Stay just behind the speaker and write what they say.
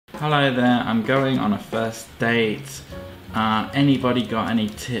Hello there, I'm going on a first date. Anybody got any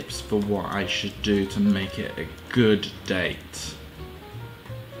tips for what I should do to make it a good date?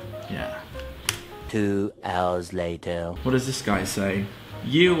 Yeah. 2 hours later. What does this guy say?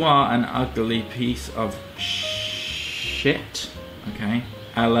 You are an ugly piece of shit. Okay.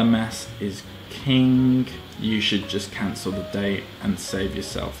 LMS is king. You should just cancel the date and save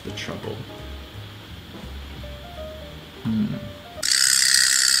yourself the trouble.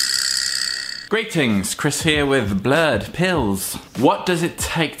 Greetings, Chris here with Blurred Pills. What does it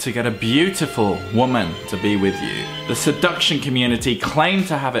take to get a beautiful woman to be with you? The seduction community claim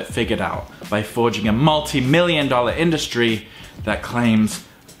to have it figured out by forging a multi-million-dollar industry that claims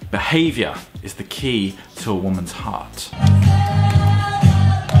behavior is the key to a woman's heart.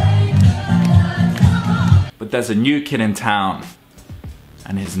 But there's a new kid in town,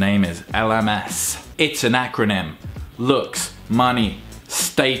 and his name is LMS. It's an acronym. Looks, money,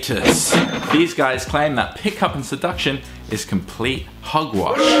 status. These guys claim that pickup and seduction is complete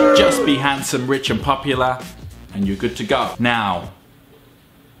hogwash. Just be handsome, rich and popular, and you're good to go. Now,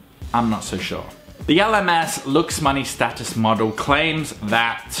 I'm not so sure. The LMS looks, money, status model claims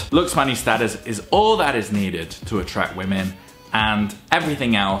that looks, money, status is all that is needed to attract women, and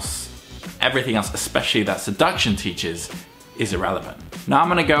everything else, especially that seduction teaches, is irrelevant. Now I'm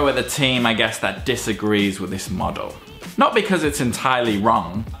gonna go with a team, I guess, that disagrees with this model. Not because it's entirely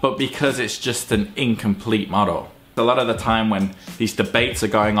wrong, but because it's just an incomplete model. A lot of the time when these debates are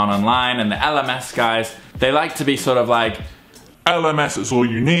going on online and the LMS guys, they like to be sort of like, LMS is all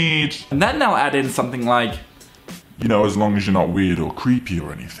you need. And then they'll add in something like, you know, as long as you're not weird or creepy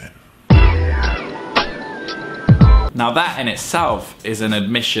or anything. Now that in itself is an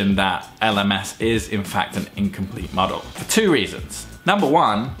admission that LMS is in fact an incomplete model. For two reasons. Number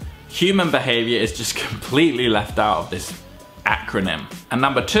one, human behavior is just completely left out of this acronym. And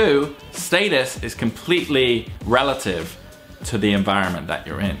number two, status is completely relative to the environment that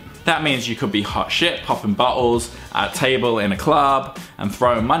you're in. That means you could be hot shit, popping bottles at a table in a club and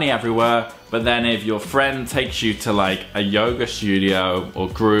throwing money everywhere, but then if your friend takes you to like a yoga studio or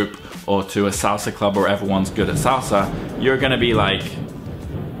group or to a salsa club where everyone's good at salsa, you're gonna be like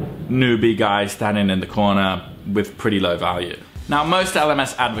newbie guy standing in the corner with pretty low value. Now most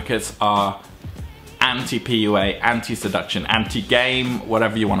LMS advocates are anti-PUA, anti-seduction, anti-game,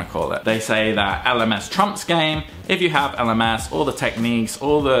 whatever you want to call it. They say that LMS trumps game. If you have LMS, all the techniques,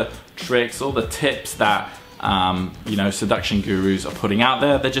 all the tricks, all the tips that you know, seduction gurus are putting out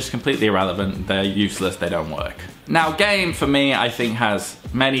there, they're just completely irrelevant, they're useless, they don't work. Now game, for me, I think has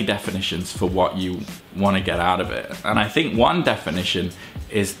many definitions for what you want to get out of it. And I think one definition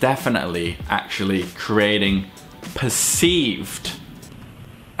is definitely actually creating perceived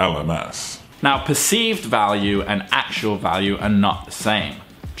LMS. Now, perceived value and actual value are not the same.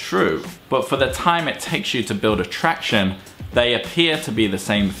 True. But for the time it takes you to build attraction, they appear to be the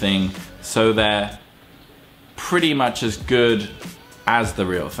same thing, so they're pretty much as good as the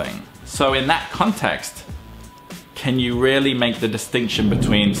real thing. So in that context, can you really make the distinction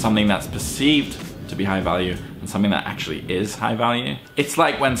between something that's perceived to be high value and something that actually is high value? It's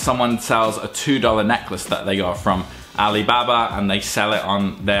like when someone sells a $2 necklace that they got from Alibaba and they sell it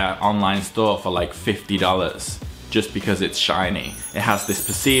on their online store for like $50 just because it's shiny. It has this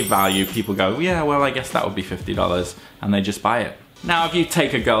perceived value. People go, yeah, well, I guess that would be $50, and they just buy it. Now, if you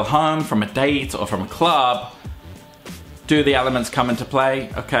take a girl home from a date or from a club, do the elements come into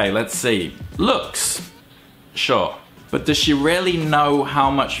play? Okay, let's see. Looks, sure. But does she really know how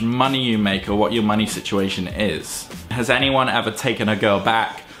much money you make or what your money situation is? Has anyone ever taken a girl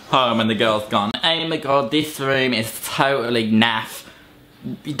back home and the girl's gone, oh my god, this room is totally naff.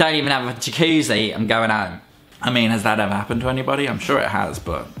 You don't even have a jacuzzi, I'm going home. I mean, has that ever happened to anybody? I'm sure it has,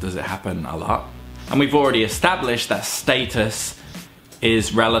 but does it happen a lot? And we've already established that status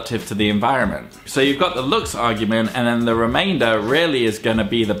is relative to the environment. So you've got the looks argument, and then the remainder really is gonna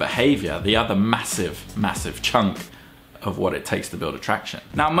be the behavior, the other massive, massive chunk of what it takes to build attraction.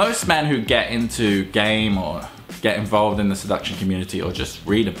 Now, most men who get into game or get involved in the seduction community or just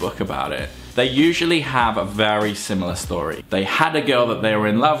read a book about it, they usually have a very similar story. They had a girl that they were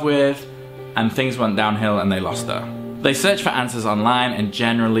in love with and things went downhill and they lost her. They search for answers online and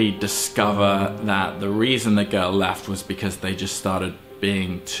generally discover that the reason the girl left was because they just started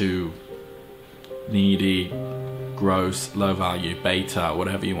being too needy, gross, low value, beta,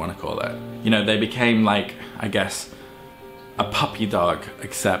 whatever you want to call it. You know, they became like, I guess, a puppy dog,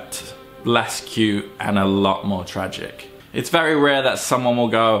 except less cute and a lot more tragic. It's very rare that someone will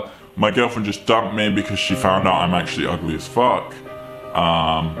go, my girlfriend just dumped me because she found out I'm actually ugly as fuck.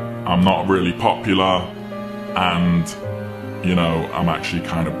 I'm not really popular, and you know, I'm actually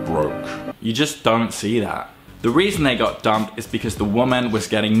kind of broke. You just don't see that. The reason they got dumped is because the woman was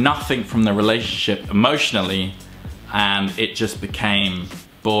getting nothing from the relationship emotionally, and it just became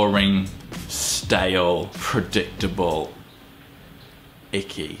boring, stale, predictable,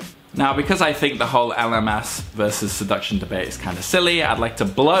 icky. Now, because I think the whole LMS versus seduction debate is kind of silly, I'd like to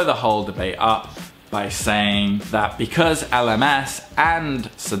blow the whole debate up by saying that because LMS and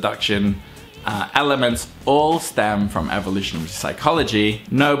seduction elements all stem from evolutionary psychology,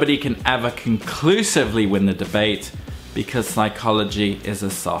 nobody can ever conclusively win the debate because psychology is a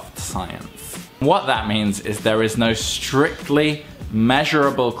soft science. What that means is there is no strictly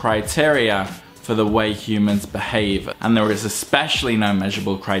measurable criteria for the way humans behave, and there is especially no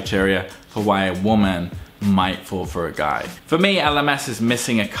measurable criteria for why a woman might fall for a guy. For me, LMS is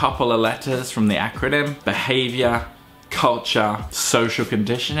missing a couple of letters from the acronym: behavior, culture, social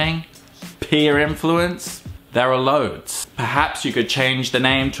conditioning, peer influence. There are loads. Perhaps you could change the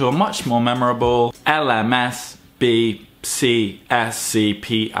name to a much more memorable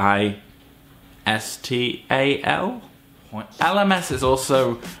LMSBCSCPISTAL. LMS is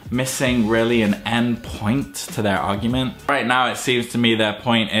also missing really an end point to their argument. Right now it seems to me their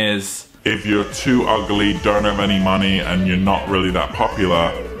point is, if you're too ugly, don't have any money, and you're not really that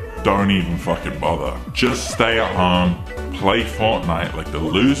popular, don't even fucking bother. Just stay at home, play Fortnite like the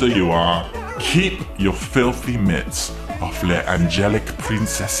loser you are, keep your filthy mitts off les angelic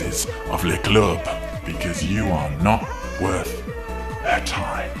princesses of le club, because you are not worth their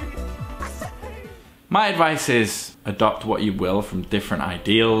time. my advice is adopt what you will from different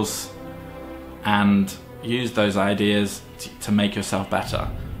ideals and use those ideas to make yourself better.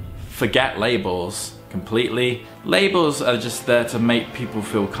 Forget labels completely. Labels are just there to make people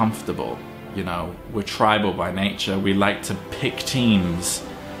feel comfortable. You know, we're tribal by nature. We like to pick teams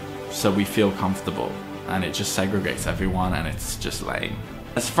so we feel comfortable, and it just segregates everyone, and it's just lame.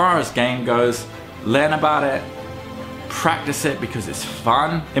 As far as game goes, learn about it, practice it because it's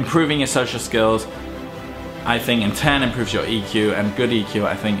fun. Improving your social skills, I think, in turn improves your EQ, and good EQ,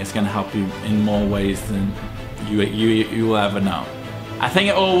 I think, is going to help you in more ways than you will ever know. I think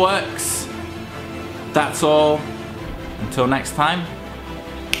it all works. That's all. Until next time.